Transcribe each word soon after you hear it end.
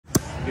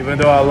Even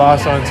though I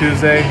lost on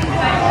Tuesday,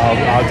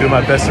 I'll do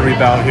my best to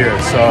rebound here.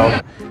 So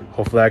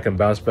hopefully I can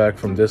bounce back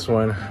from this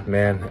one.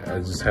 Man, I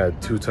just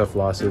had 2 tough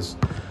losses.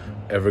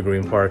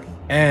 Evergreen Park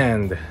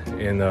and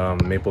in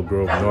Maple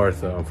Grove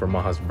North for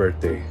Maha's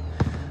birthday.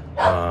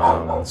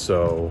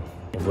 So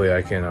hopefully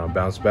I can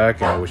bounce back,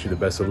 and I wish you the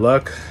best of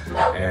luck,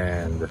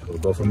 and we'll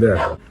go from there.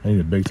 I need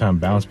a big time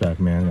bounce back,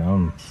 man.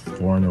 I'm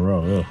 4 in a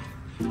row.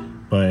 Ugh.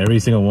 But every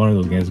single one of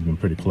those games have been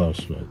pretty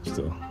close, but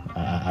still,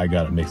 I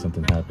gotta make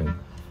something happen.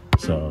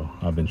 So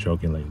I've been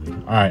choking lately.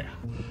 All right,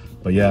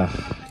 but yeah,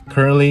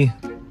 currently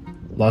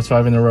lost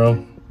 5 in a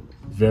row.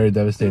 Very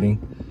devastating.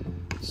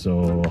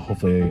 So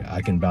hopefully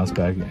I can bounce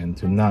back and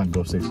to not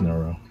go 6 in a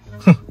row.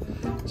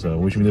 So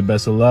wish me the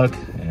best of luck,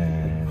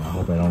 and I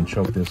hope I don't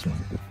choke this one.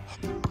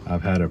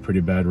 I've had a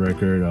pretty bad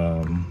record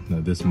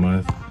this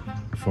month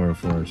for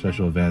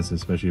special events,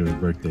 especially with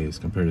birthdays,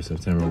 compared to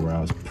September where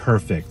I was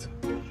perfect.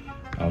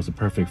 I was a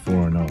perfect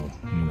 4-0.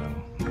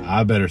 You know,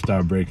 I better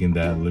start breaking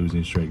that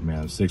losing streak,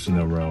 man. 6 in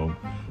a row.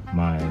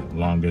 My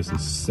longest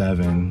is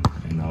 7,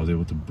 and I was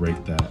able to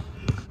break that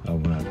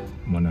when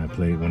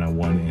I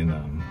won in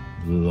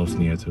Los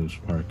Nietos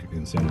Park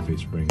in Santa Fe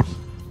Springs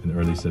in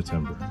early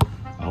September.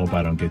 I hope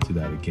I don't get to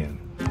that again.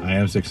 I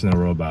am 6 in a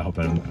row, but I hope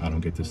I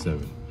don't get to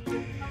 7.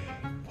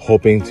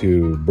 Hoping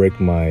to break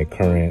my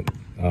current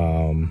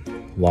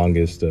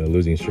longest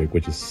losing streak,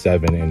 which is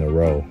 7 in a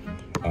row.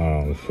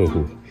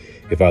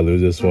 If I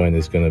lose this one,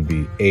 it's gonna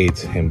be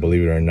 8, and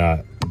believe it or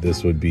not,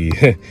 this would be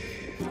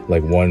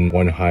like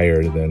one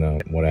higher than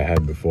what I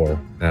had before.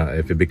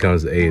 If it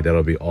becomes 8,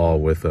 that'll be all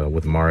with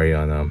Mari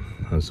on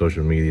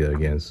social media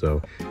again.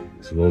 So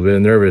it's a little bit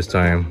of nervous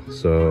time.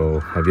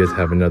 So I've yet to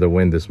have another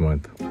win this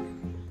month.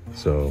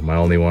 So my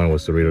only one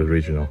was Cerritos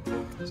Regional.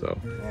 So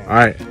all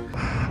right,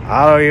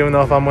 I don't even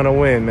know if I'm gonna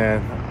win,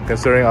 man.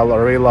 Considering I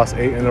already lost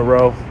 8 in a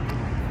row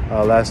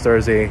last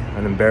Thursday,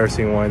 an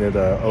embarrassing one at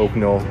Oak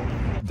Knoll.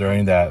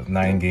 During that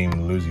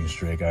 9-game losing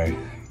streak,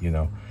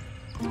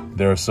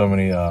 there were so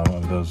many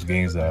of those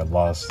games that I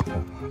lost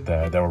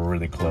that were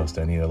really close,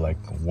 that I needed like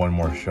one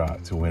more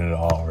shot to win it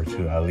all, or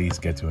to at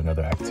least get to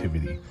another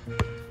activity.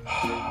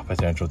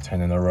 Potential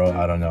 10 in a row,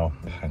 I don't know.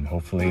 And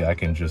hopefully I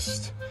can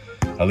just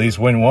at least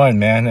win one,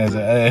 man.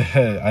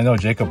 I know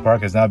Jacob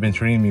Park has not been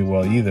treating me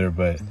well either,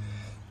 but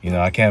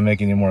I can't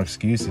make any more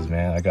excuses,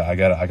 man. I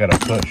gotta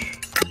push.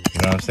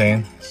 You know what I'm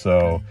saying?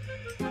 So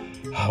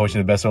I wish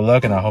you the best of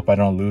luck, and I hope I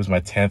don't lose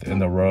my 10th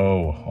in a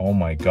row. Oh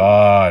my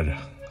God.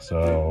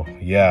 So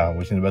yeah,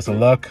 wishing the best of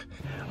luck.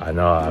 I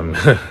know I'm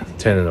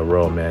 10 in a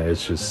row, man.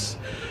 It's just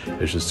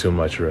too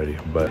much already.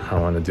 But I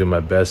want to do my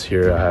best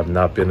here. I have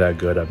not been that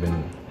good. I've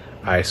been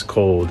ice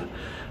cold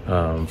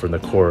from the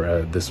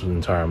court this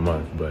entire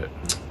month. But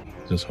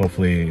just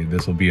hopefully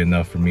this will be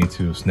enough for me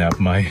to snap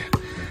my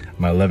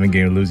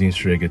 11-game losing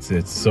streak.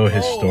 It's so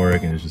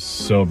historic, and it's just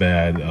so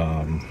bad.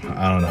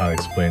 I don't know how to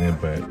explain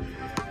it, but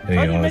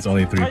it's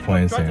only 3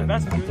 points, and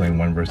I'm playing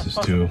 1 versus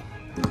 2.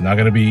 Not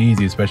gonna be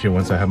easy, especially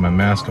once I have my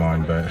mask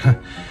on, but I'm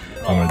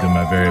gonna do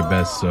my very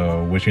best.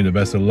 So wishing you the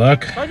best of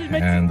luck,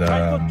 and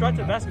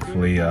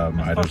hopefully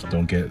I just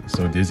don't get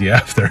so dizzy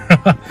after.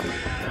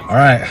 All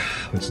right,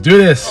 let's do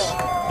this.